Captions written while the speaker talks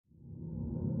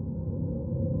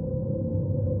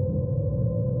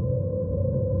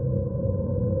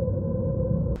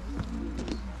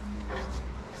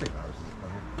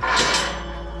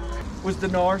was the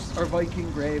Norse or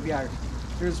Viking graveyard.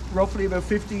 There's roughly about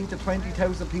 15 to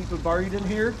 20,000 people buried in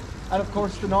here. And of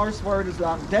course the Norse word is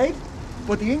long dead,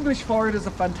 but the English for it is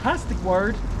a fantastic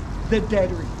word, the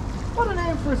deadery. What a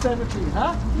name for a cemetery,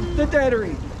 huh? The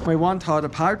deadery. My one thought,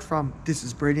 apart from this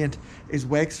is brilliant, is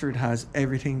Wexford has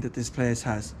everything that this place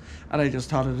has. And I just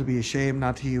thought it would be a shame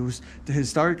not to use the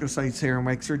historical sites here in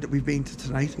Wexford that we've been to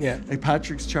tonight. Yeah. Like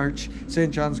Patrick's Church,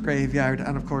 St. John's Graveyard,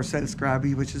 and of course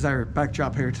Scrabby, which is our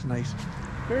backdrop here tonight.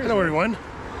 Hello everyone.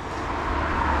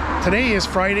 Today is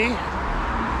Friday,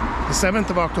 the 7th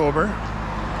of October,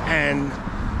 and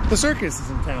the circus is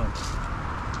in town.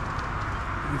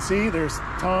 You can see there's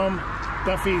Tom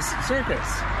Duffy's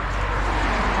circus.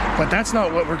 But that's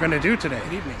not what we're going to do today.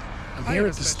 Good evening. I'm here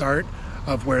at the start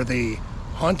of where the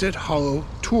Haunted Hallow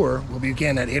Tour will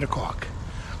begin at 8 o'clock.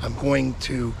 I'm going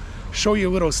to show you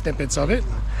little snippets of it,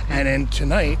 and then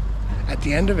tonight, at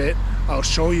the end of it, I'll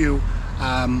show you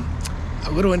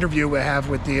a little interview we have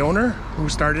with the owner who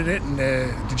started it and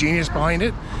the genius behind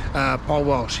it, Paul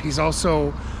Walsh. He's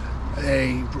also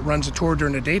runs a tour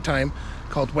during the daytime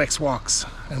called WexWalks,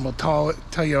 and we'll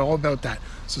tell you all about that.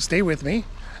 So stay with me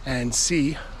and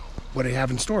see what I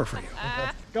have in store for you.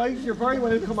 Guys, you're very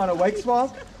welcome on a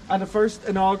WexWalk and the first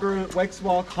inaugural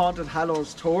WexWalks Haunted Hallow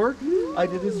Tour. I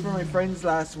did this for my friends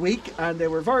last week and they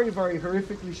were very, very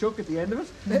horrifically shook at the end of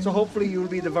it. So hopefully you'll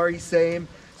be the very same.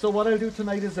 So what I'll do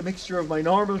tonight is a mixture of my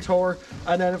normal tour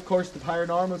and then of course the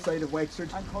paranormal side of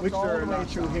Wexford, which there way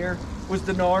through here was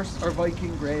the Norse or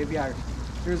Viking graveyard.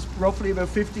 There's roughly about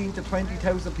 15 to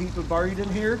 20,000 people buried in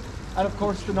here. And of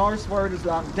course the Norse word is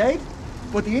long dead,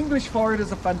 but the English for it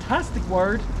is a fantastic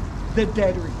word, the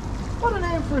deadery. What a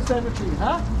name for a cemetery,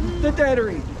 huh? The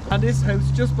deadery. And this house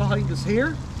just behind us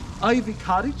here, Ivy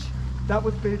Cottage, that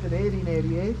was built in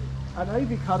 1888. And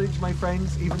Ivy Cottage, my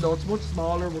friends, even though it's much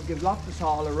smaller, will give Loftus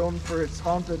Hall a run for its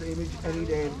haunted image any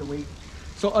day of the week.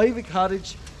 So Ivy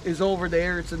Cottage is over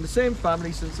there. It's in the same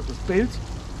family since it was built.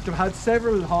 They've had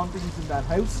several hauntings in that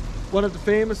house. One of the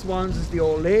famous ones is the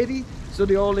old lady. So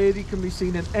the old lady can be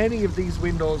seen in any of these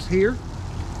windows here.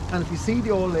 And if you see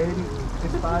the old lady,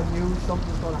 it's bad news,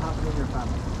 something's going to happen in your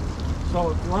family.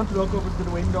 So if you want to look up into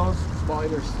the windows,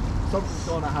 spoilers, something's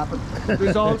going to happen.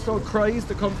 There's also cries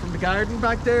that come from the garden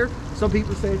back there. Some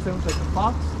people say it sounds like a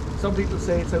fox. Some people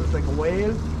say it sounds like a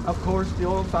whale. Of course, the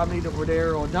old family that were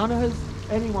there, O'Donoghue's,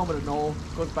 anyone would know,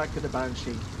 goes back to the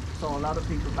Banshee. So a lot of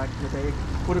people back in the day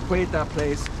would equate that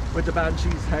place with the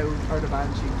Banshee's howl or the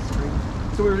Banshee's scream.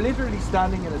 So we were literally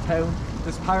standing in a town,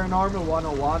 this Paranormal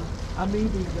 101, and me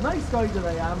being the nice guy that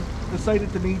I am,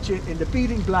 decided to meet you in the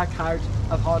beating black heart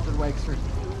of haunted Wexford.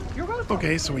 You're welcome.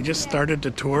 Okay, so we just started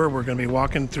the tour. We're going to be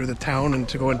walking through the town and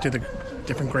to go into the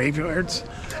different graveyards.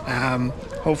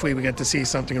 Hopefully we get to see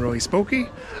something really spooky.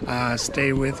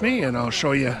 Stay with me and I'll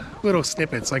show you little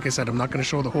snippets. Like I said, I'm not going to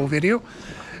show the whole video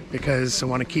because I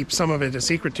want to keep some of it a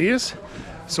secret to you.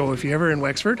 So if you're ever in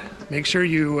Wexford, make sure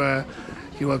you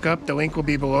look up. The link will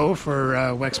be below for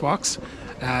WexWalks.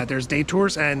 There's day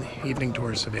tours and evening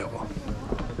tours available.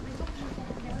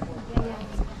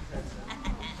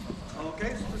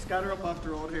 Okay, so just gather up off the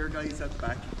road here, guys, at the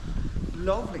back.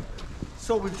 Lovely.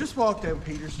 So we've just walked down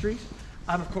Peter Street,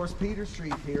 and of course Peter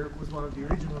Street here was one of the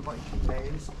original Viking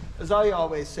lanes. As I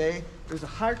always say, there's a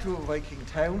heart to a Viking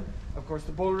town. Of course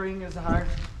the Bull Ring is a heart,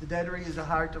 the Deadery is a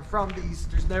heart, and from these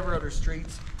there's never other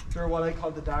streets. They're what I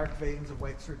call the dark veins of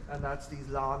Wexford, and that's these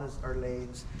lanes or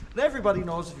lanes. And everybody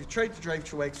knows if you try to drive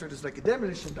through Wexford, it's like a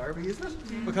demolition derby, isn't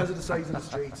it? Because of the size of the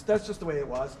streets. That's just the way it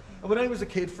was. And when I was a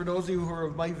kid, for those of you who are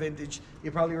of my vintage,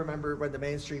 you probably remember when the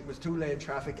main street was two-lane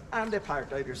traffic and they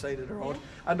parked either side of the road.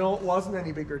 I know it wasn't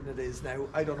any bigger than it is now.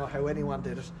 I don't know how anyone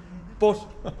did it. But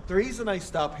the reason I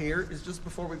stop here is just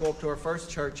before we go up to our first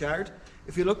churchyard.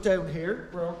 If you look down here,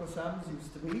 where Uncle Sam's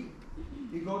used to be,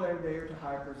 you go down there to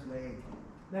Harper's Lane.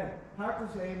 Now,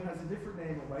 Harper's Lane has a different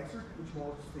name in Wexford, which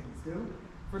most things do.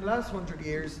 For the last 100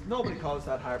 years, nobody calls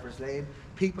that Harper's Lane.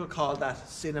 People call that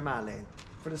Cinema Lane.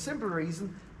 For the simple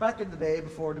reason, back in the day,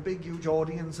 before the big huge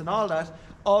Odeons and all that,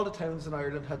 all the towns in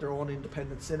Ireland had their own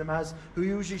independent cinemas, who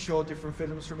usually showed different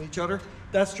films from each other.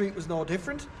 That street was no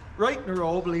different. Right in a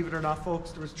row, believe it or not,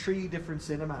 folks, there was 3 different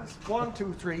cinemas. 1,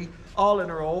 2, 3, all in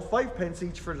a row, 5 pence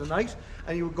each for the night,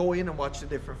 and you would go in and watch the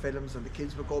different films, and the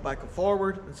kids would go back and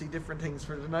forward and see different things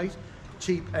for the night.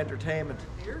 Cheap entertainment.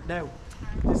 Now,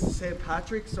 this is St.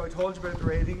 Patrick's, so I told you about the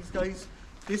ratings, guys.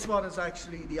 This one is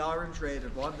actually the orange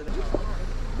rated one.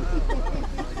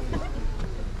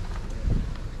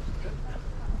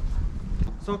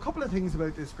 So a couple of things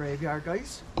about this graveyard,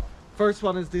 guys. First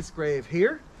one is this grave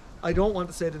here. I don't want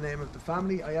to say the name of the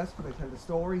family. I asked when I tell the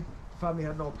story. family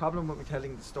had no problem with me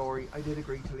telling the story. I did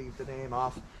agree to leave the name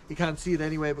off. You can't see it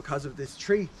anyway because of this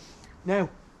tree. Now,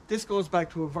 this goes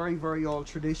back to a very, very old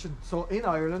tradition. So in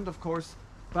Ireland, of course,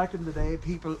 back in the day,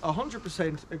 people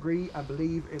 100% agree and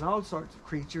believe in all sorts of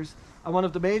creatures. And one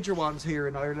of the major ones here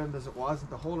in Ireland, as it was in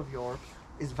the whole of Europe,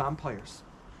 is vampires.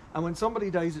 And when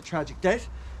somebody dies a tragic death,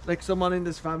 like someone in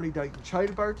this family died in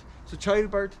childbirth, so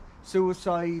childbirth,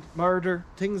 suicide, murder,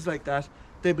 things like that,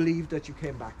 they believed that you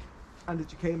came back. And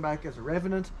that you came back as a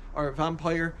revenant or a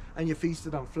vampire, and you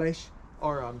feasted on flesh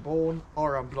or on bone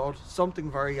or on blood,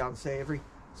 something very unsavoury.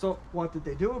 So what did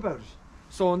they do about it?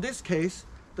 So in this case,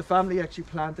 the family actually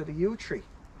planted a yew tree,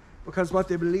 because what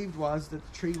they believed was that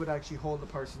the tree would actually hold the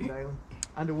person down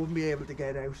and they wouldn't be able to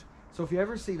get out. So if you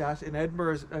ever see that in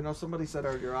Edinburgh, I know somebody said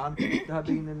earlier on they have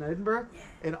been in Edinburgh,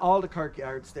 in all the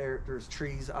kirkyards there's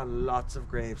trees on lots of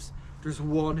graves. There's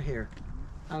one here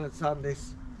and it's on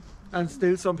this, and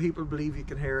still some people believe you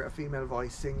can hear a female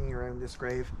voice singing around this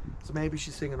grave. So maybe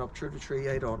she's singing up through the tree,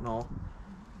 I don't know.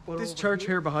 But this church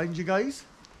here behind you guys,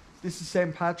 this is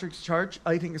St. Patrick's Church.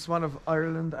 I think it's one of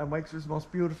Ireland and Wexford's most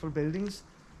beautiful buildings.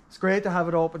 It's great to have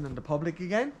it open in the public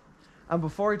again. And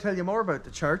before I tell you more about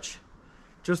the church,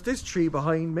 just this tree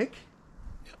behind Mick.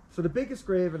 So the biggest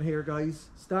grave in here, guys,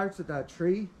 starts at that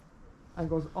tree and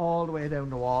goes all the way down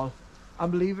the wall.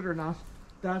 And believe it or not,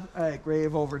 that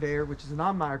grave over there, which is an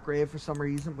unmarked grave for some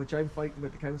reason, which I'm fighting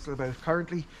with the council about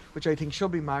currently, which I think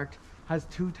should be marked, has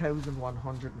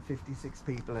 2,156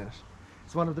 people in it.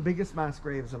 It's one of the biggest mass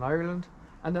graves in Ireland,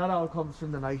 and that all comes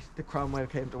from the night that Cromwell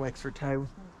came to Wexford town.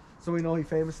 So we know he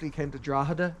famously came to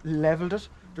Drogheda, levelled it.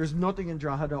 There's nothing in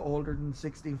Drogheda older than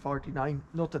 1649,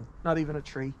 nothing, not even a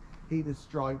tree. He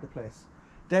destroyed the place.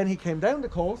 Then he came down the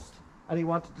coast and he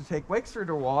wanted to take Wexford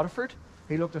or Waterford.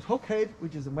 He looked at Hookhead,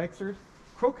 which is in Wexford,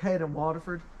 Crookhead and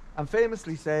Waterford, and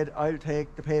famously said, I'll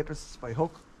take the papists by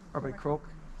hook or by crook.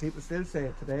 People still say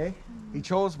it today. He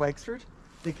chose Wexford.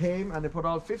 They came and they put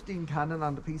all 15 cannon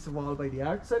on the piece of wall by the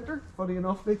Arts Centre. Funny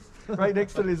enough, right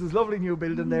next to Liz's lovely new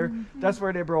building there. That's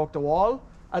where they broke the wall.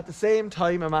 At the same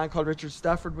time, a man called Richard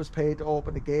Stafford was paid to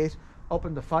open the gate up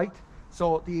in the fight.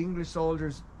 So the English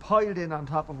soldiers piled in on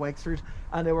top of Wexford,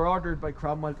 and they were ordered by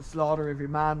Cromwell to slaughter every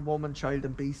man, woman, child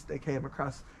and beast they came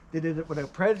across. They did it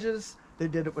without prejudice. They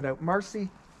did it without mercy.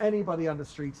 Anybody on the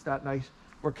streets that night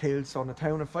were killed. So in a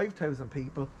town of 5,000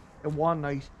 people, in one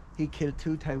night, he killed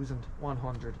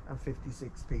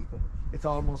 2,156 people. It's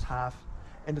almost half.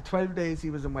 In the 12 days he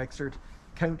was in Wexford,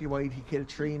 county-wide, he killed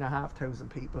 3,500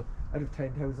 people out of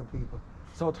 10,000 people.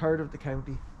 So a third of the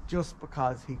county, just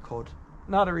because he could.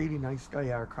 Not a really nice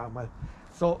guy, our Cromwell.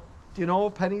 So, do you know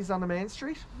Penny's on the main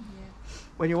street? Yeah.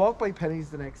 When you walk by Penny's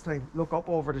the next time, look up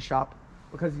over the shop,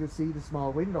 because you'll see the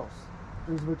small windows.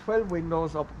 There's about 12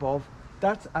 windows up above.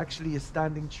 That's actually a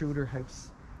standing Tudor house.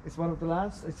 It's one of the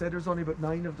last. I said there's only about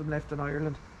 9 of them left in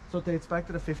Ireland, so it dates back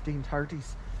to the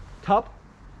 1530s. Top,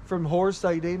 from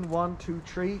Horside in, 1, 2,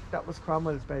 3, that was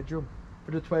Cromwell's bedroom for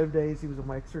the 12 days he was in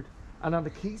Wexford. And on the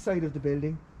quay side of the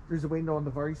building, there's a window in the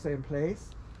very same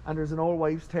place, and there's an old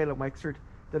wives' tale in Wexford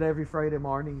that every Friday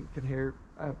morning you can hear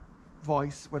a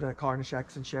voice with a Cornish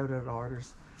accent shout out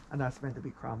orders, and that's meant to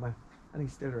be Cromwell. And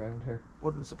he's still around here.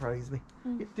 Wouldn't surprise me.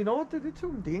 Do you know what they did to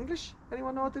him? The English?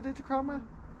 Anyone know what they did to Cromwell?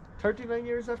 39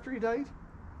 years after he died?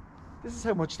 This is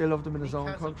how much they loved him in his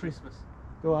own country. Christmas?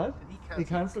 Go on. He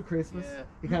cancelled Christmas. Yeah.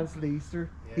 He cancelled Easter.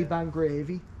 Yeah. He banned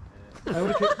gravy. Yeah. I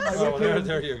would have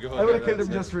killed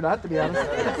him just for that, to be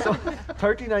honest. So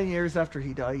 39 years after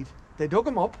he died, they dug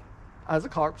him up as a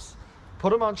corpse,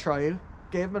 put him on trial,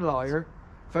 gave him a lawyer,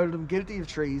 found him guilty of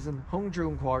treason, hung, drew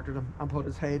and quartered him, and put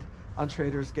his head on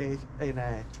Traitors' Gate in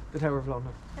the Tower of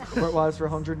London, where it was for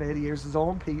 180 years. His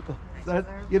own people. That,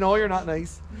 you know you're not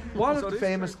nice. One of the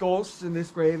famous ghosts in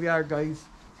this graveyard, guys,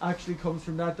 actually comes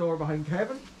from that door behind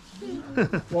Kevin.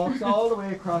 Walks all the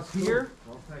way across here,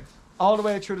 all the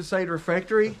way through the side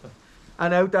refectory,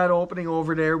 and out that opening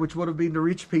over there, which would have been the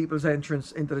rich people's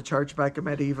entrance into the church back in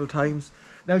medieval times.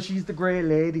 Now she's the Grey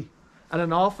Lady, and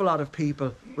an awful lot of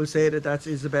people will say that that's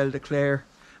Isabel de Clare,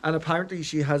 and apparently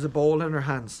she has a bowl in her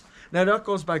hands. Now that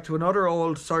goes back to another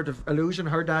old sort of allusion.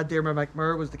 Her dad, Diarmaid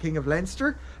MacMurrough, was the King of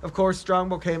Leinster. Of course,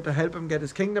 Strongbow came to help him get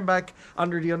his kingdom back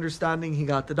under the understanding he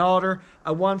got the daughter.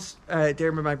 And once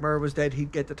Diarmaid MacMurrough was dead,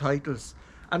 he'd get the titles.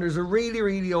 And there's a really,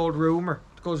 really old rumour,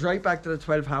 it goes right back to the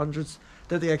 1200s,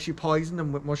 that they actually poisoned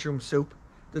him with mushroom soup.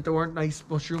 That they weren't nice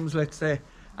mushrooms, let's say.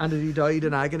 And that he died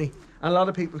in agony. And a lot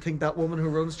of people think that woman who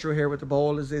runs through here with the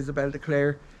bowl is Isabel de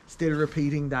Clare, still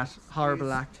repeating that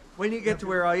horrible act. When you get to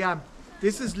where I am,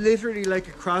 this is literally like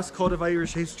a cross-cut of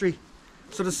Irish history.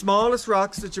 So the smallest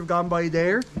rocks that you've gone by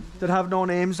there that have no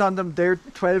names on them, they're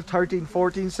 12th, 13th,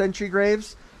 14th century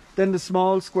graves. Then the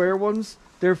small square ones,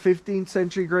 they're 15th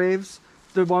century graves.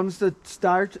 The ones that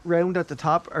start round at the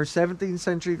top are 17th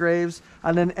century graves,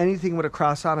 and then anything with a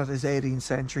cross on it is 18th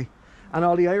century. And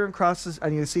all the iron crosses,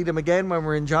 and you'll see them again when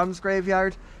we're in John's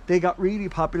graveyard, they got really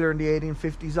popular in the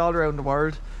 1850s all around the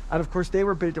world. And of course they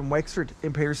were built in Wexford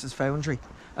in Pearce's foundry.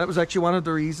 And it was actually one of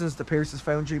the reasons the Pearce's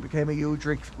foundry became a huge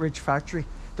rich factory.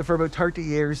 That for about 30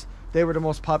 years they were the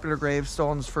most popular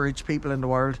gravestones for rich people in the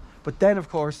world. But then of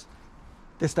course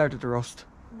they started to rust,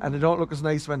 and they don't look as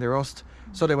nice when they rust,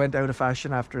 so they went out of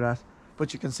fashion after that.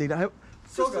 But you can see that.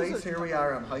 So guys, here we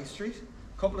are on High Street.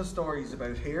 A couple of stories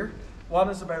about here. One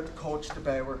is about the coach de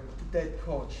Bower, the dead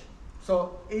coach.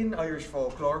 So in Irish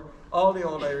folklore, all the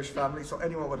old Irish families, so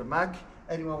anyone with a Mac,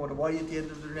 anyone with a Y at the end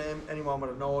of their name, anyone with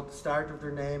an O at the start of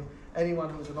their name, anyone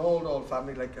who's an old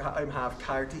family, like I'm half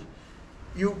Carty,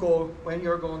 you go, when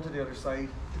you're going to the other side,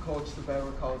 the coach de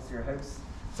Bower calls to your house.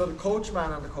 So the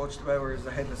coachman on the coach de Bower is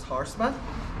the headless horseman.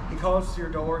 He calls to your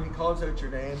door, he calls out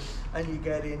your name, and you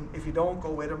get in. If you don't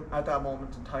go with him at that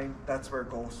moment in time, that's where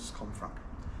ghosts come from.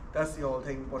 That's the old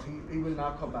thing, but he will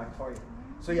not come back for you.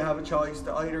 So you have a choice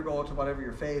to either go to whatever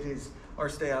your fate is, or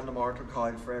stay on the mortal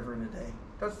coil forever and a day.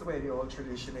 That's the way the old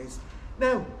tradition is.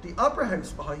 Now, the Opera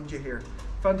House behind you here,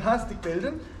 fantastic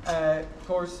building. Of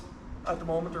course, at the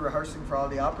moment they're rehearsing for all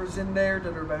the operas in there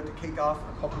that are about to kick off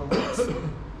in a couple of weeks.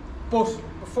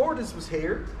 But before this was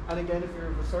here, and again, if you're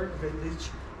of a certain vintage,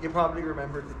 you probably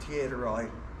remember the Theatre Royal.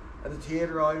 And the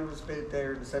Theatre Royal was built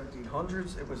there in the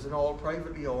 1700s. It was an all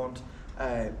privately owned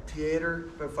theatre,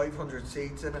 about 500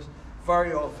 seats in it.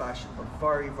 Very old fashioned, but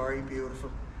very, very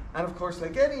beautiful. And of course,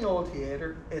 like any old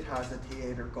theatre, it has a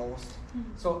theatre ghost.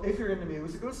 So if you're into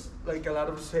musicals, like a lot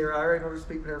of us here are, I know there's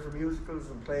people here for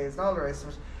musicals and plays and all the rest of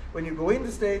it, when you go in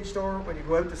the stage door, when you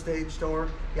go out the stage door,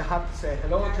 you have to say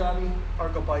hello Johnny or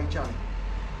goodbye Johnny.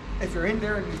 If you're in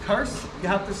there and you curse, you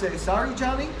have to say sorry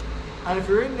Johnny. And if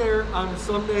you're in there on a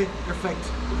Sunday, you're faked,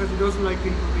 because he doesn't like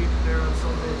people being there on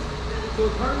Sundays. So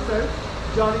it turns out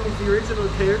Johnny is the original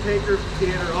caretaker of the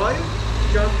Theatre Royal.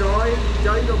 John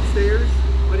died upstairs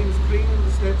when he was cleaning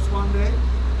the steps one day.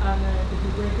 And if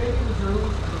you break into his room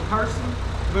as a person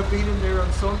about being in there on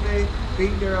Sunday,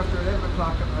 being there after 11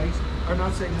 o'clock at night, or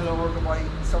not saying hello or goodbye,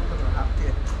 something will happen to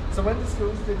you. So when the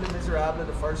schools did Les Miserables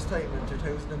the first time in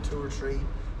 2002 or 3,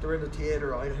 they were in the Theatre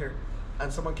Royal here,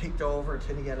 and someone kicked over a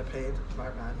tin of yellow paint,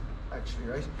 smart man, actually,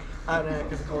 right? And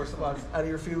because of course it was, and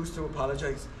he refused to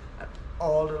apologise. And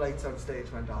all the lights on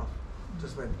stage went off,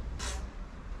 just went,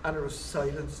 and there was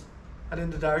silence. And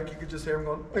in the dark you could just hear him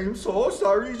going, I'm so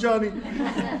sorry Johnny.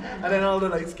 And then all the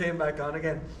lights came back on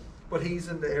again. But he's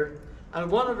in there. And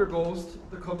one other ghost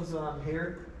that comes on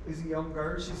here is a young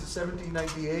girl. She's a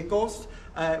 1798 ghost.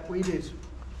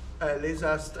 Liz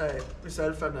asked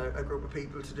myself and a group of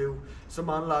people to do some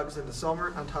monologues in the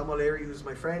summer, and Tom O'Leary, who's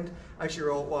my friend, actually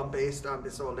wrote one based on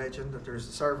this old legend that there's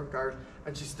a servant girl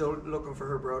and she's still looking for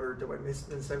her brother that went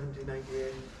missing in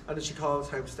 1798, and that she calls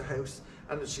house to house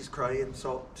and that she's crying.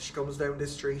 So she comes down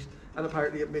this street, and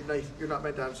apparently at midnight you're not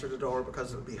meant to answer the door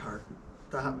because it'll be her.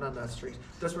 That happened on that street.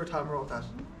 That's where Tom wrote that.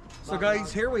 So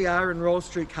guys, here we are in Rose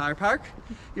Street Car Park.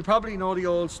 You probably know the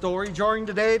old story. During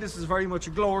the day, this is very much a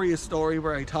glorious story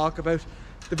where I talk about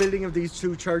the building of these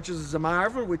two churches as a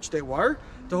marvel, which they were.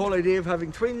 The whole idea of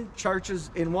having twin churches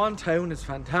in one town is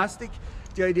fantastic.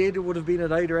 The idea that would have been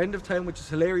at either end of town, which is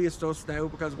hilarious to us now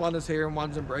because one is here and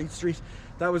one's in Bright Street.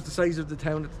 That was the size of the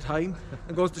town at the time,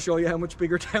 and goes to show you how much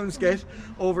bigger towns get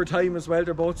over time as well.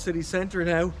 They're both city centre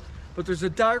now. But there's a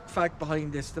dark fact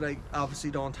behind this that I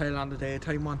obviously don't tell on the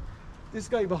daytime one. This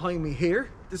guy behind me here,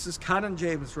 this is Canon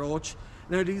James Roach.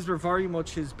 Now these were very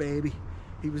much his baby.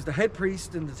 He was the head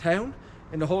priest in the town,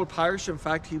 in the whole parish. In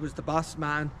fact, he was the boss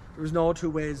man. There was no two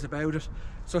ways about it.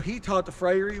 So he taught the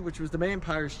friary, which was the main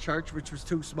parish church, which was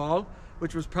too small,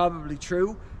 which was probably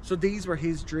true. So these were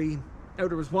his dream. Now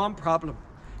there was one problem.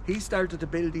 He started to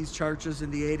build these churches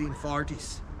in the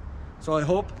 1840s. So I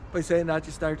hope by saying that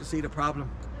you start to see the problem.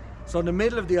 So in the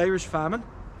middle of the Irish famine,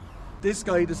 this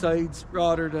guy decides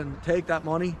rather than take that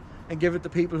money and give it to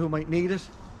people who might need it,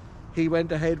 he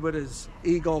went ahead with his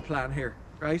ego plan here,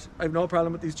 right? I have no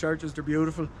problem with these churches, they're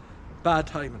beautiful, bad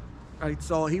timing, right?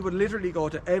 So he would literally go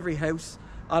to every house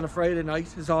on a Friday night,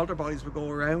 his altar boys would go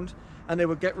around and they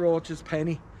would get Roach's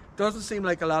penny. Doesn't seem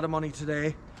like a lot of money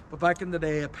today, but back in the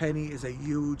day, a penny is a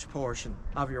huge portion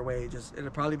of your wages.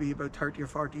 It'll probably be about 30 or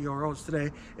 40 euros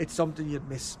today. It's something you'd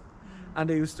miss. And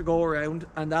they used to go around,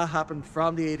 and that happened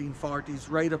from the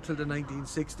 1840s right up to the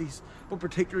 1960s, but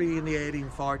particularly in the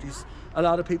 1840s, a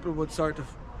lot of people would sort of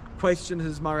question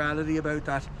his morality about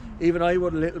that. Even I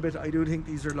would a little bit. I do think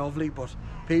these are lovely, but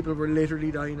people were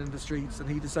literally dying in the streets, and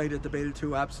he decided to build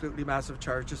 2 absolutely massive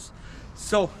churches.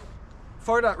 So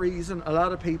for that reason, a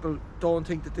lot of people don't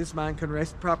think that this man can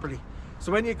rest properly.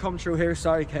 So when you come through here,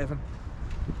 sorry Kevin,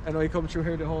 I know you come through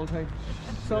here the whole time.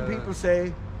 Some people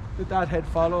say that that head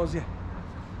follows you.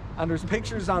 And there's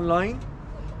pictures online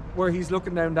where he's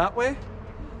looking down that way.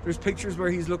 There's pictures where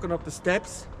he's looking up the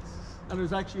steps. And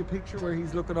there's actually a picture where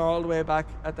he's looking all the way back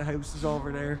at the houses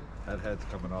over there. That head's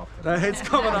coming off. That head's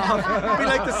coming off. Be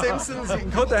like the Simpsons, you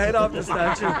can cut the head off the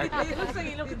statue. It looks like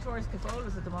he's looking for his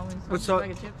controllers at the moment. But so,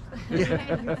 bag of chips.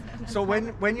 yeah. So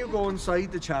when you go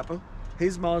inside the chapel,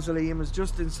 his mausoleum is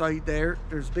just inside there.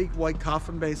 There's a big white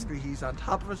coffin, basically, he's on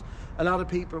top of it. A lot of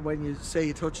people, when you say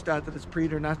you touch that it's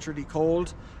preternaturally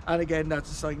cold, and again, that's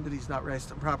a sign that he's not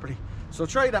resting properly. So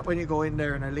try that when you go in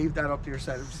there, and I leave that up to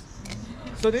yourselves.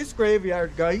 So this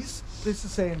graveyard, guys, this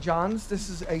is St. John's. This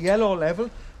is a yellow level.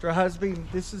 There has been,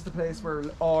 this is the place where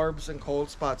orbs and cold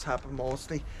spots happen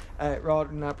mostly, rather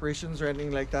than apparitions or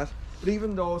anything like that. But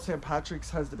even though St. Patrick's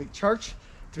has the big church,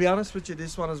 to be honest with you,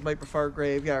 this one is my preferred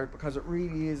graveyard because it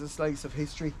really is a slice of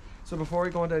history. So before I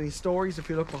go into any stories, if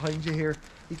you look behind you here,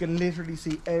 you can literally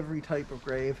see every type of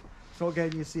grave. So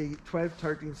again, you see 12th,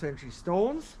 13th century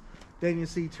stones. Then you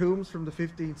see tombs from the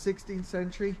 15th, 16th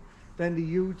century. Then the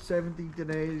huge 17th and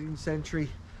 18th century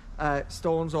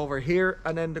stones over here.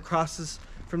 And then the crosses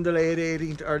from the late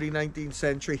 18th, early 19th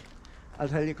century. I'll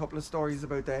tell you a couple of stories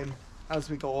about them as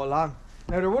we go along.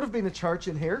 Now there would have been a church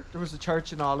in here. There was a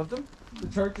church in all of them. The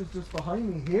church is just behind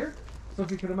me here. So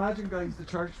if you can imagine, guys, the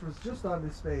church was just on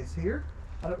this space here.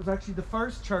 And it was actually the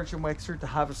first church in Wexford to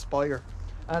have a spire.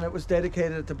 And it was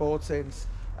dedicated to both Saints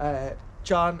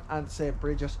John and St.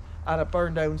 Bridget. And it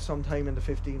burned down sometime in the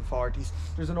 1540s.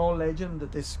 There's an old legend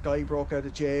that this guy broke out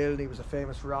of jail and he was a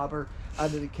famous robber,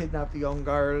 and that he kidnapped a young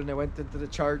girl, and they went into the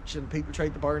church and people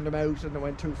tried to burn them out and they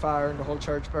went too far and the whole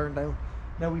church burned down.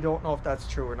 Now we don't know if that's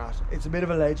true or not. It's a bit of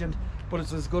a legend, but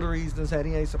it's as good a reason as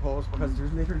any, I suppose, because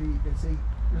there's literally, you can see,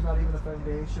 there's not even a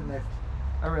foundation left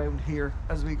around here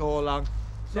as we go along.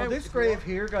 So now, this grave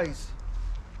here, guys,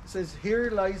 says,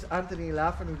 "Here lies Anthony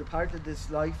Laffin, who departed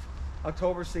this life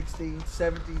October 16,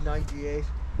 1798.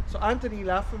 So Anthony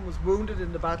Laffin was wounded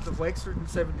in the Battle of Wexford in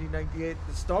 1798 in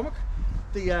the stomach.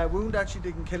 The wound actually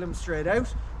didn't kill him straight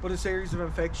out, but a series of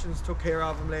infections took care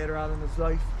of him later on in his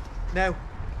life. Now,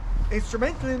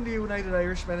 instrumental in the United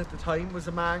Irishmen at the time was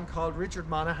a man called Richard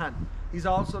Monaghan. He's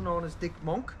also known as Dick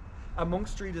Monk, and Monk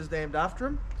Street is named after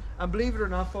him. And believe it or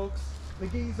not, folks,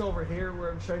 McGee's over here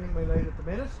where I'm shining my light at the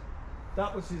minute.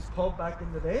 That was his pub back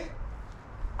in the day.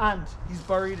 And he's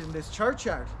buried in this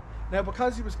churchyard. Now,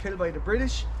 because he was killed by the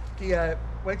British, the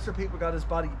Wexford people got his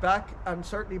body back and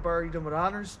certainly buried him with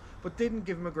honours, but didn't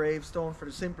give him a gravestone for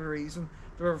the simple reason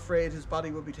they were afraid his body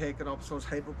would be taken up, so his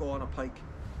head would go on a pike.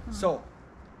 So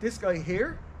this guy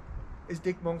here is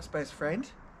Dick Monk's best friend.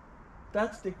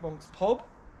 That's Dick Monk's pub.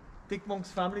 Dick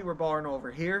Monk's family were born over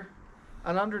here,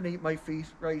 and underneath my feet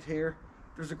right here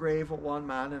there's a grave with one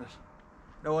man in it.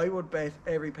 Now, I would bet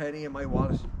every penny in my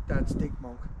wallet that's Dick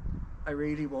Monk. I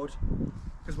really would.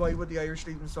 Because why would the Irish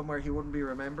leave him somewhere he wouldn't be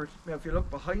remembered? Now, if you look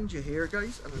behind you here,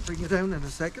 guys, and I'll bring you down in a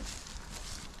second.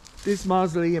 This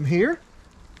mausoleum here,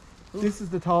 this is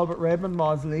the Talbot Redmond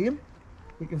mausoleum.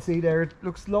 You can see there, it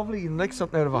looks lovely and like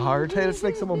something out of a horror tale. It's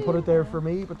like someone put it there for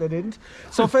me, but they didn't.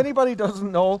 So if anybody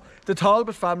doesn't know, the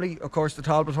Talbot family, of course, the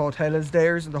Talbot Hotel is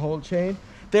theirs and the whole chain.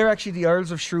 They're actually the Earls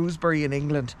of Shrewsbury in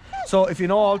England. So if you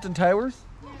know Alton Towers.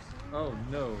 Oh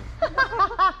no.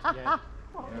 Yeah.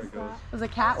 There it goes. It was a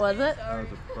cat, was it? That was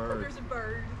a bird. There's a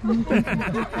bird.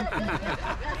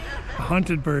 A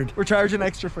haunted bird. We're charging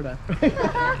extra for that.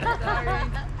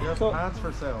 You have plants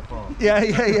for sale, Paul.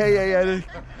 Yeah.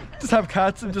 Just have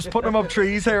cats and just put them up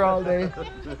trees here all day.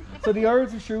 So the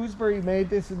Earls of Shrewsbury made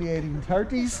this in the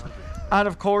 1830s. And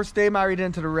of course, they married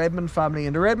into the Redmond family.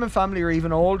 And the Redmond family are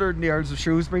even older than the Earls of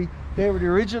Shrewsbury. They were the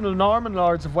original Norman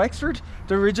lords of Wexford.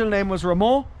 The original name was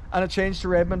Rameau, and it changed to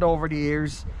Redmond over the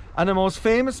years. And the most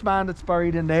famous man that's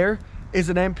buried in there is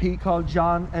an MP called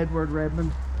John Edward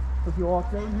Redmond. So if you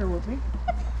walk down here with me,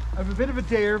 I have a bit of a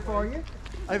dare for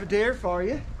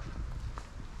you.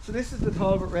 So this is the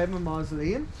Talbot Redmond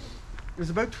mausoleum. There's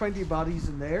about 20 bodies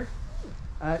in there.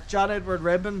 John Edward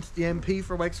Redmond, the MP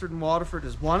for Wexford and Waterford,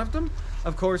 is one of them.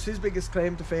 Of course, his biggest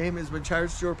claim to fame is when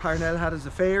Charles Stuart Parnell had his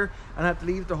affair and had to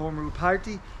leave the Home Rule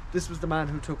Party. This was the man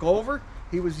who took over.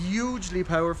 He was hugely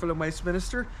powerful in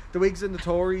Westminster. The Whigs and the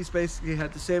Tories basically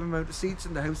had the same amount of seats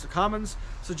in the House of Commons,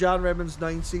 so John Redmond's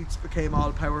 9 seats became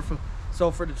all powerful. So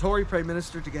for the Tory Prime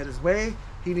Minister to get his way,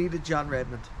 he needed John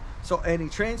Redmond. So any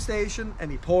train station,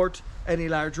 any port, any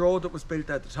large road that was built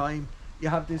at the time, you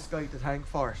have this guy to thank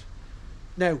for it.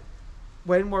 Now,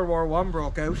 when World War I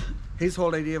broke out, his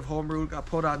whole idea of home rule got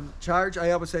put on charge.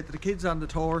 I always said to the kids on the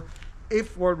tour,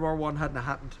 if World War I hadn't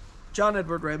happened, John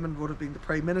Edward Redmond would have been the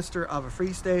Prime Minister of a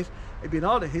free state. It'd be in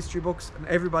all the history books and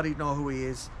everybody'd know who he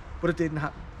is. But it didn't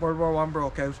happen. World War I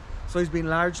broke out. So he's been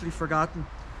largely forgotten.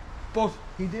 But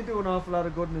he did do an awful lot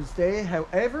of good in his day.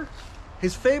 However,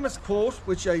 his famous quote,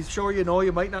 which I'm sure you know,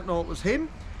 you might not know it was him,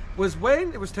 was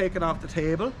when it was taken off the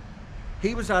table,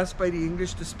 he was asked by the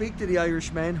English to speak to the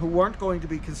Irish men who weren't going to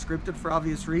be conscripted for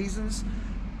obvious reasons.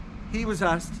 He was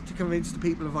asked to convince the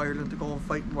people of Ireland to go and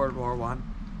fight in World War I,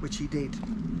 which he did.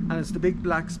 And it's the big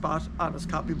black spot on his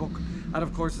copybook. And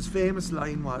of course his famous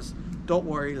line was, "Don't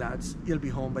worry lads, you'll be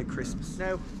home by Christmas."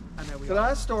 Now the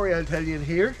last story I'll tell you in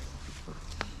here.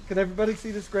 Can everybody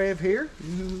see this grave here?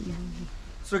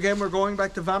 So again, we're going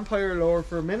back to vampire lore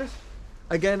for a minute.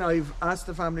 Again, I've asked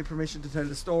the family permission to tell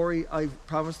the story. I've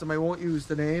promised them I won't use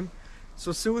the name.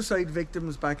 So suicide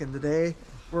victims back in the day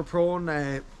were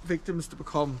prone victims to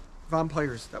become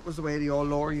vampires. That was the way the old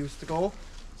lore used to go.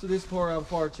 So this poor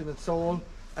unfortunate soul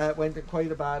went in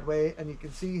quite a bad way, and you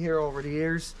can see here over the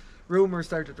years, rumours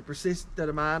started to persist that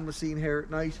a man was seen here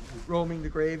at night roaming the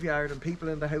graveyard, and people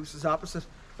in the houses opposite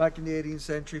back in the 18th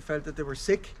century felt that they were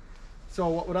sick. So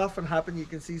what would often happen, you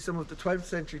can see some of the 12th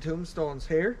century tombstones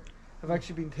here have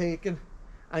actually been taken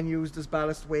and used as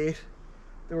ballast weight.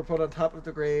 They were put on top of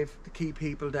the grave to keep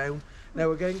people down.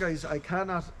 Now again guys, I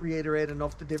cannot reiterate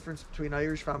enough the difference between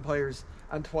Irish vampires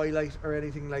and Twilight or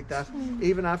anything like that.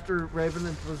 Even after the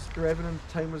Revenant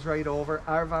time was right over,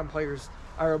 our vampires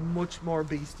are a much more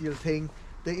bestial thing.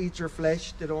 They eat your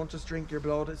flesh, they don't just drink your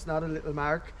blood. It's not a little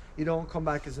mark. You don't come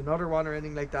back as another one or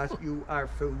anything like that. You are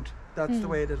food. That's the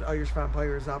way that Irish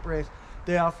vampires operate.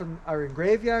 They often are in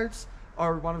graveyards,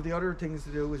 or one of the other things to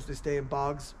do is they stay in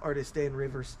bogs or they stay in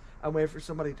rivers and wait for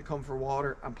somebody to come for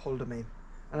water and pull them in.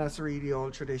 And that's a really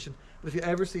old tradition. But if you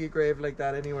ever see a grave like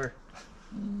that anywhere,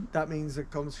 that means it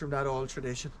comes from that old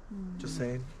tradition. Just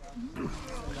saying.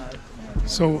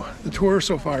 So the tour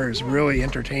so far is really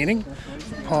entertaining.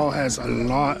 Paul has a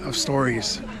lot of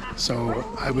stories, so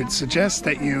I would suggest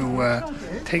that you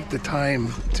take the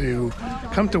time to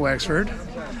come to Wexford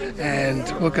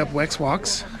and look up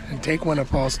WexWalks and take one of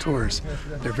Paul's tours.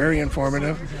 They're very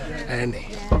informative, and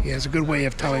he has a good way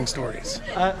of telling stories.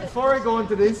 Before I go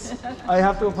into this, I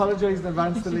have to apologise in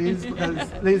advance to Liz,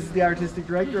 because Liz is the artistic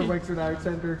director of Wexford Art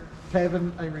Centre.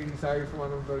 Kevin, I'm really sorry for what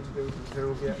I'm about to do to the two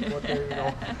of you, but there you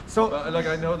go. So, like,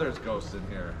 I know there's ghosts in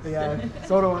here. Yeah,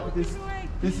 so this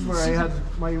is where I had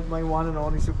my one and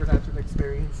only supernatural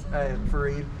experience for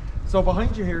real. So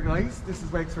behind you here guys, this is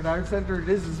Wexford Art Centre.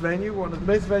 This is venue, one of the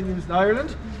best venues in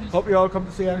Ireland. Hope you all come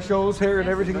to see our shows here and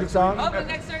everything that's on. Opening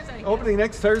next Thursday. Opening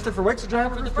next Thursday for Wexford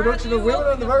Hammer's production of Women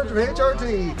on the Verge of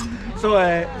HRT. So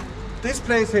this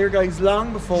place here guys,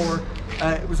 long before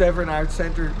it was ever an art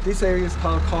centre, this area is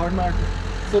called Corn Market.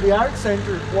 So the art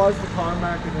centre was the Corn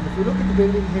Market, and if you look at the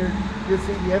building here, you'll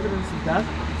see the evidence of that.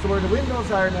 So where the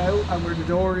windows are now and where the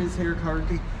door is here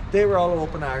currently, they were all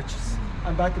open arches.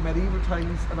 And back in medieval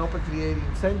times and up into the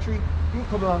 18th century, you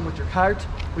come along with your cart,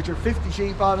 with your 50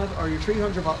 sheep on it, or your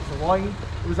 300 bottles of wine.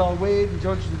 It was all weighed and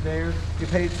judged in there. You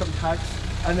paid some tax,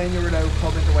 and then you were allowed to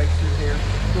come into Wexford here.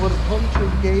 You would have come through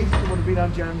the gate, you would have been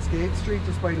on Jan's Gate Street,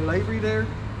 just by the library there,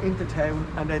 into town,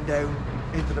 and then down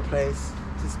into the place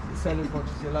to sell as much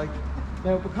as you like.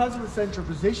 Now, because of the central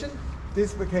position,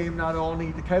 this became not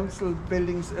only the council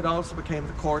buildings, it also became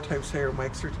the courthouse here in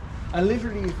Wexford. And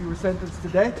literally, if you were sentenced to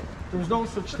death, there was no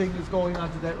such thing as going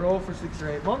onto death row for 6 or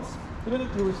 8 months. The minute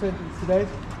you were sentenced to death,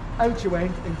 out you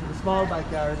went into the small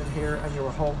backyard in here, and you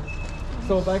were home.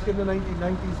 So back in the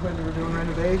 1990s, when they were doing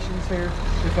renovations here,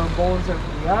 they found bones out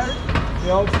in the yard.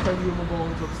 They also found human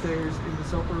bones upstairs in the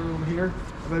supper room here,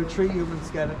 about 3 human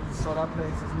skeletons. So that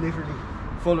place is literally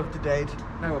full of the dead.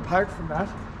 Now, apart from that,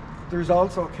 there's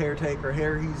also a caretaker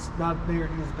here. He's not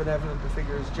nearly as benevolent a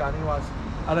figure as Johnny was,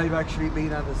 and I've actually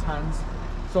been on his hands.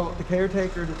 So the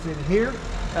caretaker that's in here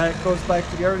goes back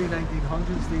to the early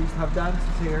 1900s. They used to have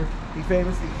dances here. He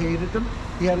famously hated them.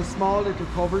 He had a small little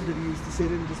cupboard that he used to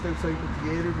sit in just outside the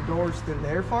theatre. The door's still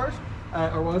there for it,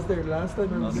 or was there last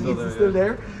time? It's still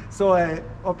there. So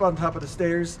up on top of the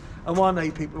stairs, and one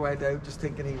night people went out just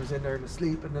thinking he was in there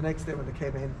asleep, and the next day when they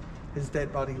came in, his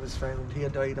dead body was found. He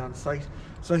had died on site.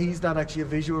 So he's not actually a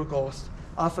visual ghost.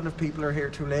 Often if people are here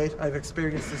too late, I've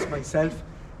experienced this myself,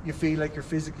 you feel like you're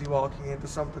physically walking into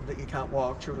something that you can't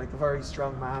walk through, like a very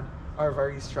strong man or a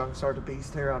very strong sort of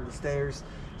beast here on the stairs.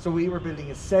 So we were building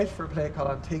a set for a play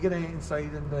called Antigone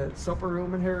inside in the supper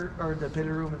room in here, or the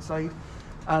pillar room inside.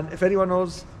 And if anyone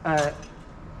knows how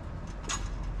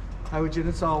a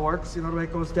jigsaw saw works, you know the way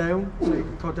it goes down, so you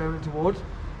can cut down into wood.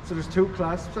 So there's two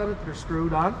clasps on it, they're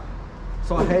screwed on.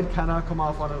 So a head cannot come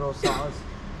off one of those saws.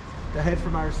 The head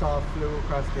from our saw flew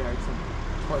across the outside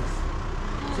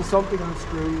twice. So something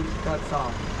unscrewed that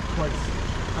saw twice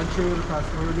and threw it across.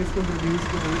 We were listening to the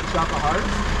music in the shop of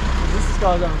hearts. So this is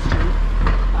called unscrewed.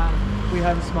 And we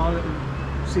had a small little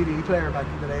CD player back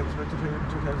in the day, it was about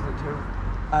 2002.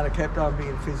 And it kept on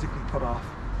being physically put off.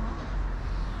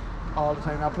 All the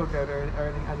time, not plugged out or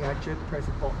anything, and you actually had to press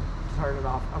a button to turn it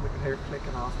off, and we could hear it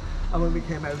clicking off. And when we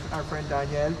came out, our friend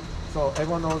Danielle, so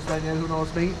everyone knows Danielle who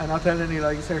knows me, and not telling any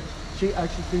lies here, she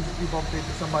actually physically bumped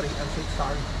into somebody and said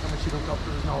sorry, and when she looked up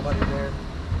there was nobody there.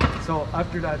 So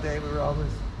after that day we were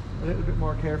always a little bit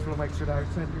more careful in Wexford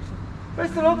Arts Centre.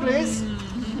 Best of luck, Liz!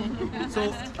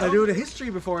 So I do the history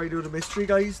before I do the mystery,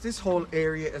 guys. This whole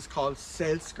area is called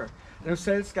Selsker. Now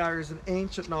Selskar is an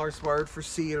ancient Norse word for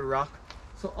seal rock.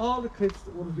 So all the cliffs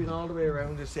that would have been all the way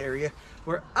around this area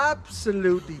were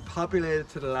absolutely populated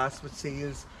to the last with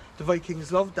seals. The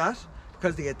Vikings loved that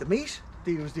because they ate the meat,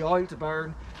 they used the oil to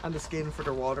burn, and the skin for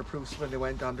their waterproofs when they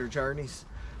went on their journeys.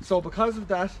 So because of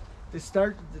that, they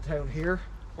started the town here,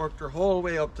 worked their whole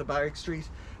way up to Barrack Street,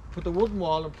 put the wooden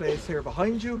wall in place here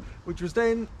behind you, which was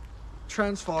then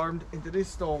transformed into this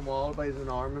stone wall by the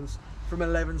Normans from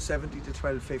 1170 to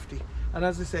 1250. And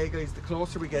as I say, guys, the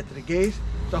closer we get to the gate,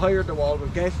 the higher the wall will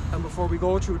get. And before we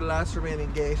go through the last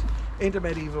remaining gate into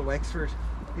medieval Wexford,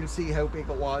 you'll see how big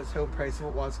it was, how impressive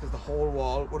it was, because the whole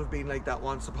wall would have been like that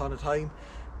once upon a time.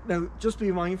 Now, just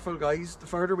be mindful, guys, the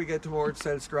further we get towards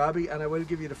Selskar, and I will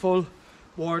give you the full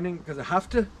warning because I have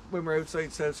to when we're outside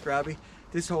Selskar,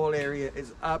 this whole area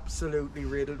is absolutely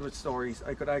riddled with stories.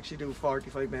 I could actually do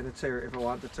 45 minutes here if I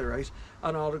wanted to, right?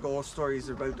 And all the ghost stories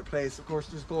about the place. Of course,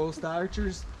 there's ghost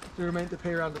archers that are meant to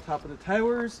appear on the top of the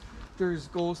towers. There's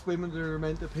ghost women that are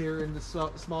meant to appear in the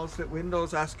small slit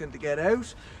windows asking to get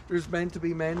out. There's meant to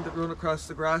be men that run across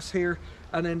the grass here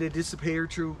and then they disappear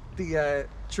through the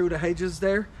hedges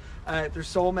there. There's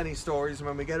so many stories, and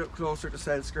when we get up closer to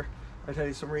Selsker, I'll tell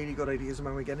you some really good ideas. And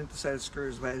when we get into Selsker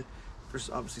as well, there's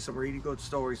obviously some really good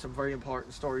stories, some very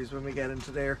important stories when we get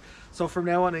into there. So from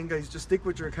now on in, guys, just stick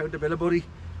with your accountability buddy,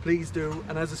 please do.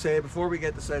 And as I say, before we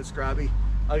get to Selsker,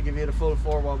 I'll give you the full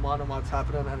 411 on what's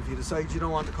happening, and if you decide you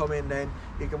don't want to come in, then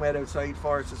you can wait outside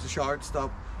for us. It's a short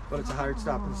stop, but it's a hard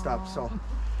stop and stop, so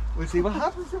we'll see what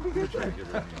happens when we get there.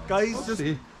 Guys,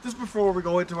 just before we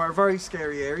go into our very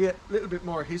scary area, a little bit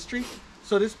more history.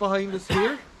 So this behind us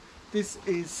here, this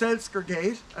is Selsker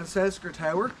Gate and Selsker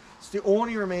Tower. It's the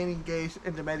only remaining gate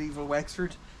in the medieval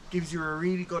Wexford. Gives you a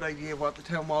really good idea of what the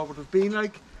town wall would have been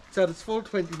like. It's at its full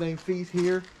 29 feet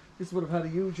here. This would have had a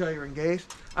huge iron gate,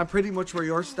 and pretty much where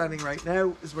you're standing right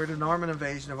now is where the Norman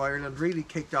invasion of Ireland really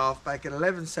kicked off back in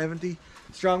 1170.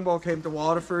 Strongbow came to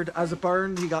Waterford. As it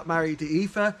burned, he got married to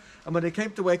Aoife, and when they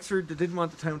came to Wexford, they didn't want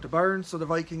the town to burn, so the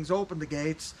Vikings opened the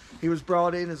gates. He was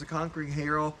brought in as a conquering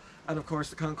hero, and of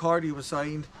course the Concordia was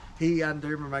signed. He and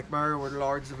Dermot MacMurrough were the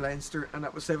Lords of Leinster, and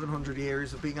that was 700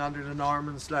 years of being under the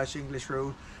Norman/English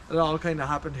rule. It all kind of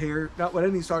happened here, not with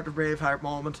any sort of Braveheart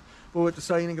moment, but with the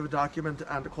signing of a document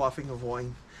and the quaffing of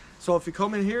wine. So if you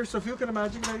come in here, so if you can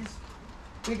imagine, guys,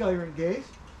 big iron gate,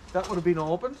 that would have been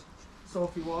opened. So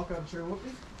if you walk on through with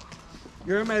me,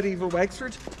 you're in medieval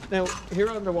Wexford. Now, here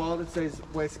on the wall it says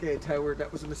Westgate Tower.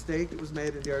 That was a mistake that was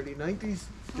made in the early 90s.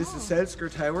 This is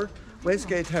Selsker Tower.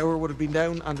 Westgate Tower would have been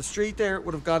down on the street there. It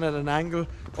would have gone at an angle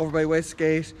over by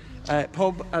Westgate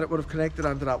pub, and it would have connected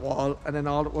onto that wall, and then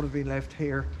all that would have been left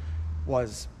here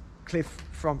was cliff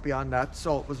front beyond that.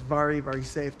 So it was very, very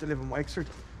safe to live in Wexford.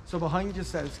 So behind you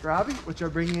says Scrabby, which I'll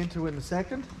bring you into in a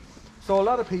second. So a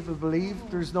lot of people believe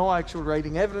there's no actual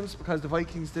writing evidence because the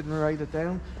Vikings didn't write it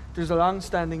down. There's a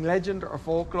long-standing legend or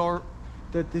folklore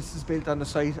that this is built on the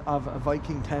site of a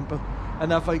Viking temple,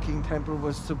 and that Viking temple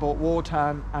was to both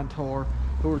Wotan and Thor,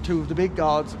 who were two of the big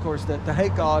gods. Of course, the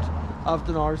head god of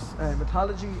the Norse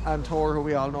mythology, and Thor, who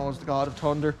we all know as the god of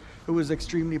thunder, who was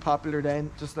extremely popular then,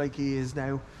 just like he is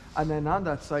now. And then on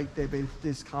that site they built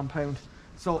this compound.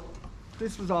 So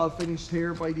this was all finished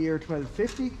here by the year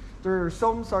 1250. There are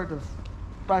some sort of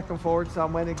back and forth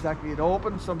on when exactly it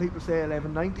opened. Some people say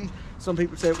 1190, some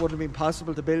people say it wouldn't have been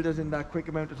possible to build it in that quick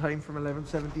amount of time from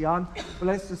 1170 on. But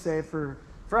let's just say for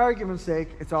argument's sake,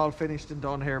 it's all finished and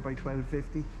done here by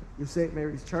 1250. You have St.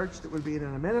 Mary's Church that will be in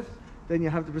a minute. Then you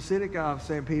have the Basilica of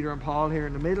St. Peter and Paul here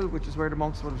in the middle, which is where the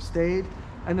monks would have stayed.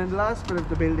 And then the last bit of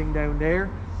the building down there,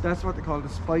 that's what they call the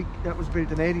Spike. That was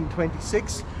built in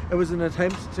 1826. It was an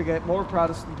attempt to get more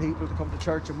Protestant people to come to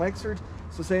church in Wexford.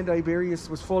 So St. Iberius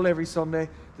was full every Sunday.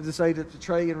 They decided to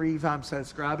try and revamp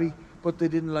Scrabby, but they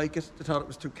didn't like it. They thought it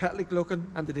was too Catholic looking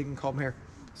and they didn't come here.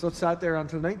 So it sat there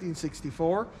until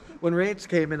 1964 when rates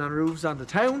came in on roofs on the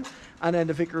town, and then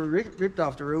the vicar ripped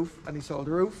off the roof and he sold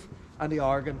the roof and the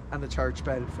organ and the church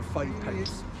bell for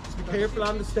 £5. Be careful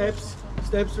on the steps.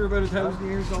 Steps are about 1,000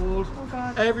 years old. Oh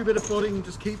God. Every bit of footing,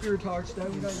 just keep your torch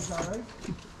down, guys, alright?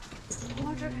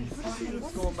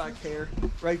 Let's go back here,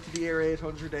 right to the year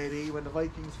 800 AD when the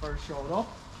Vikings first showed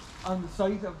up. On the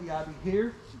site of the abbey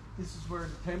here, this is where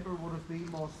the temple would have been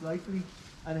most likely.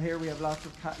 And here we have lots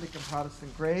of Catholic and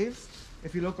Protestant graves.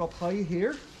 If you look up high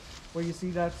here, where you see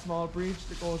that small bridge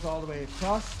that goes all the way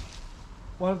across,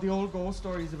 one of the old ghost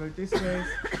stories about this place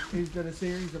is that a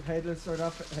series of headless, or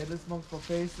not headless monks, but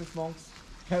faceless monks,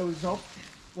 cows up,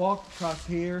 walk across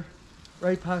here,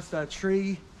 right past that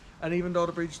tree, and even though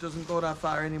the bridge doesn't go that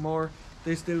far anymore,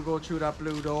 they still go through that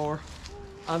blue door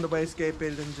on the Westgate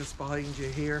building just behind you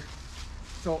here.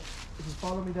 So if you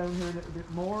follow me down here a little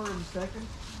bit more in a second,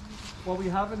 what we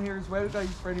have in here as well, guys,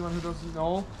 for anyone who doesn't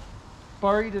know,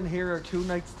 buried in here are 2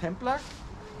 Knights Templar.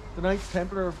 The Knights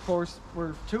Templar, of course,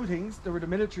 were 2 things. They were the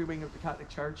military wing of the Catholic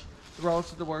Church. They were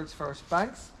also the world's first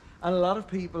banks. And a lot of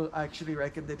people actually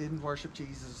reckon they didn't worship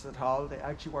Jesus at all. They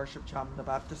actually worshipped John the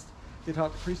Baptist. They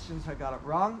thought the Christians had got it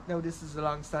wrong. Now, this is a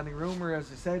long-standing rumour,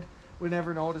 as I said. We'll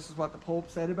never know. This is what the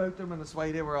Pope said about them, and that's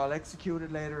why they were all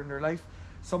executed later in their life.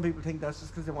 Some people think that's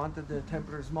just because they wanted the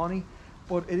Templars' money.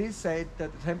 But it is said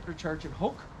that the Templar Church in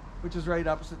Hook, which is right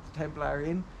opposite the Templar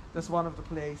Inn, that's one of the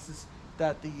places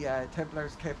that the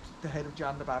Templars kept the head of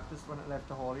John the Baptist when it left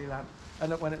the Holy Land.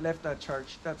 And that when it left that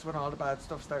church, that's when all the bad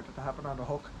stuff started to happen on the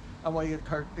Hook, and why it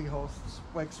currently hosts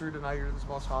Wexford and Ireland's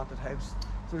most haunted house.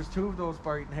 So there's 2 of those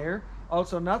buried in here.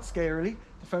 Also, not scarily,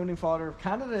 the founding father of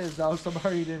Canada is also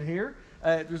buried in here.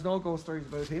 There's no ghost stories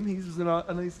about him. He's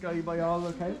a nice guy by all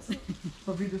accounts.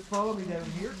 So if you just follow me down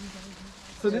here.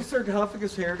 So this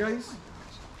sarcophagus here, guys,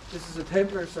 this is a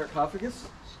Templar sarcophagus.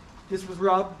 This was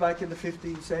robbed back in the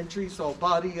 15th century, so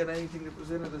body and anything that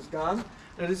was in it is gone.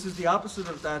 Now this is the opposite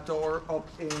of that door up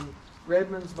in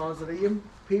Redmond's Mausoleum.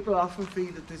 People often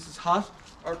feel that this is hot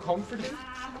or comforting.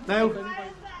 Now,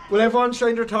 will everyone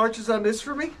shine their torches on this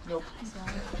for me? Nope.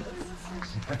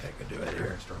 I can do it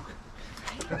here.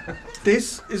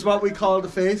 This is what we call the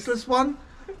faceless one.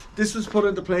 This was put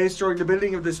into place during the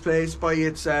building of this place by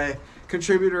its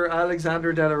contributor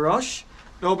Alexander de la Roche.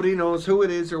 Nobody knows who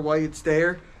it is or why it's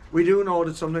there. We do know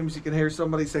that sometimes you can hear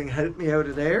somebody saying, "Help me out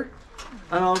of there."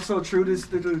 And also through this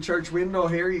little church window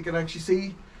here, you can actually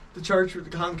see the church with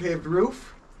the concave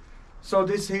roof. So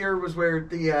this here was where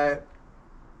the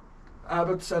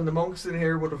abbots and the monks in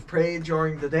here would have prayed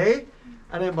during the day.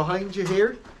 And then behind you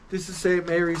here, this is St.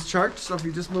 Mary's Church. So if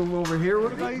you just move over here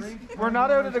with it, guys. We're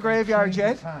not out of the graveyard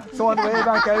yet. So on the way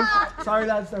back out, sorry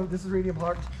lads, no, this is really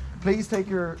important. Please take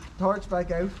your torch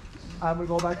back out. And we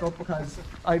go back up, because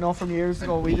I know from years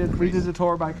ago we did a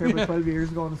tour back here about 12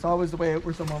 years ago, and it's always the way out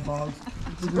where someone falls.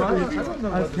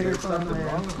 As Pierce on the way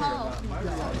out.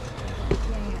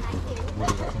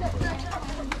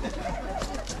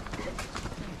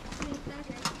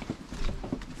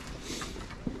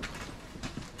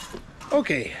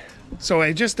 Okay, so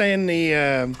I just done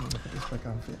the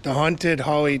Haunted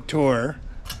Hallow Tour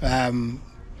from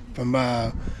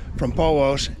Paul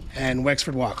Walsh and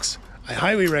Wexford Walks. I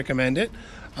highly recommend it.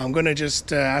 I'm going to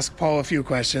just ask Paul a few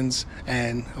questions,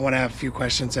 and I want to have a few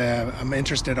questions. I'm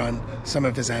interested on some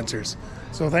of his answers.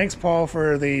 So thanks, Paul,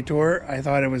 for the tour. I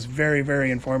thought it was very,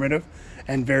 very informative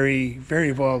and very,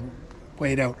 very well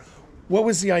weighed out. What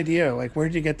was the idea? Like, where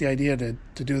did you get the idea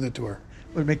to do the tour?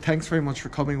 Well, Mick, thanks very much for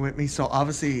coming with me. So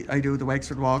obviously I do the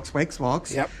Wexford Walks,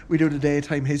 WexWalks. Yep. We do the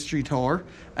daytime history tour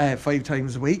 5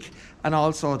 times a week. And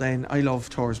also then I love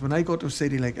tours. When I go to a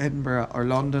city like Edinburgh or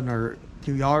London or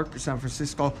New York or San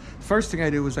Francisco, the first thing I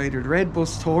do is either the Red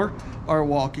Bus tour or a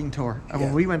walking tour. And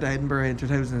when we went to Edinburgh in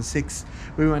 2006,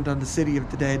 we went on the City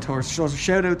of the Dead tour. So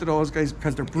shout out to those guys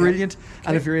because they're brilliant. Yeah.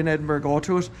 And if you're in Edinburgh, go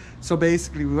to it. So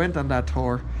basically we went on that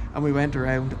tour and we went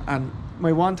around, and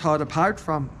my one thought, apart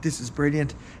from this is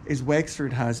brilliant, is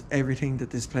Wexford has everything that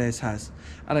this place has.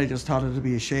 And I just thought it would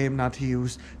be a shame not to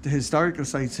use the historical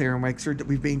sites here in Wexford that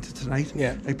we've been to tonight.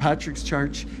 Yeah. Like Patrick's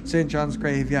Church, St. John's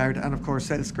Graveyard, and of course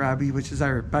Scrabby, which is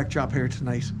our backdrop here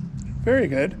tonight. Very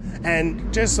good.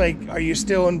 And just like, are you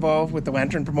still involved with the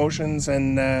lantern promotions?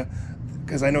 And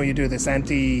because I know you do the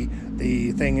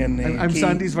thing in the I'm key.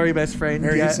 Sandy's very best friend.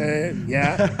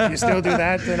 Yeah. You still do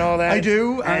that and all that? I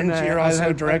do. And you're also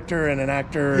a director and an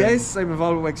actor. Yes, I'm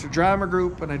involved with Wexford Drama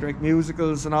Group, and I direct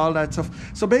musicals and all that stuff.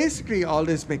 So basically, all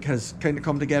this has kind of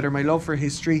come together. My love for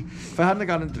history. If I hadn't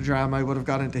gone into drama, I would have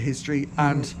gone into history,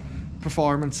 and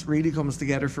performance really comes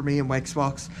together for me in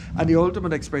WexWalks. And the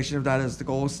ultimate expression of that is the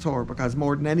Ghost Tour, because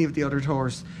more than any of the other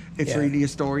tours, it's really a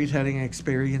storytelling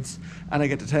experience, and I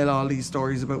get to tell all these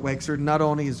stories about Wexford. Not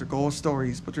only is there ghost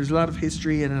stories, but there's a lot of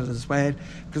history in it as well,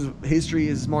 because history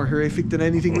is more horrific than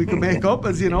anything we could make up,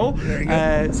 as you know.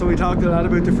 So we talked a lot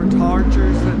about different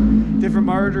tortures and different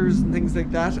murders and things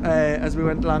like that as we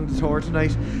went along the tour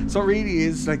tonight. So it really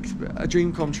is like a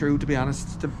dream come true, to be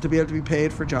honest. To be able to be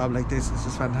paid for a job like this is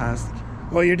just fantastic.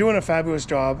 Well, you're doing a fabulous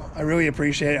job. I really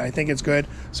appreciate it. I think it's good.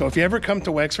 So if you ever come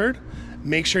to Wexford,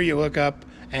 make sure you look up,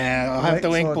 and I'll have the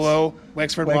link below,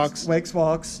 Wexford Walks.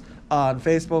 WexWalks on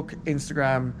Facebook,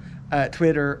 Instagram,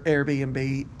 Twitter,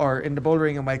 Airbnb, or in the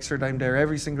Bullring in Wexford. I'm there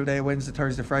every single day, Wednesday,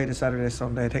 Thursday, Friday, Saturday,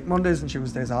 Sunday. I take Mondays and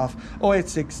Tuesdays off.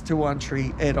 086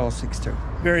 213 8062.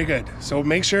 Very good. So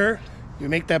make sure you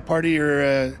make that part of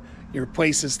your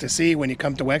places to see when you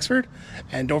come to Wexford,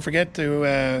 and don't forget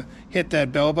to hit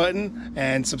that bell button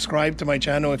and subscribe to my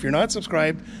channel if you're not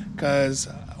subscribed, because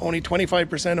only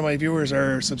 25% of my viewers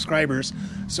are subscribers.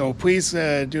 So please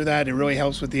do that. It really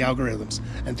helps with the algorithms.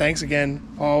 And thanks again,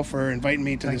 Paul, for inviting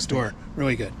me to this tour.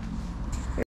 Really good.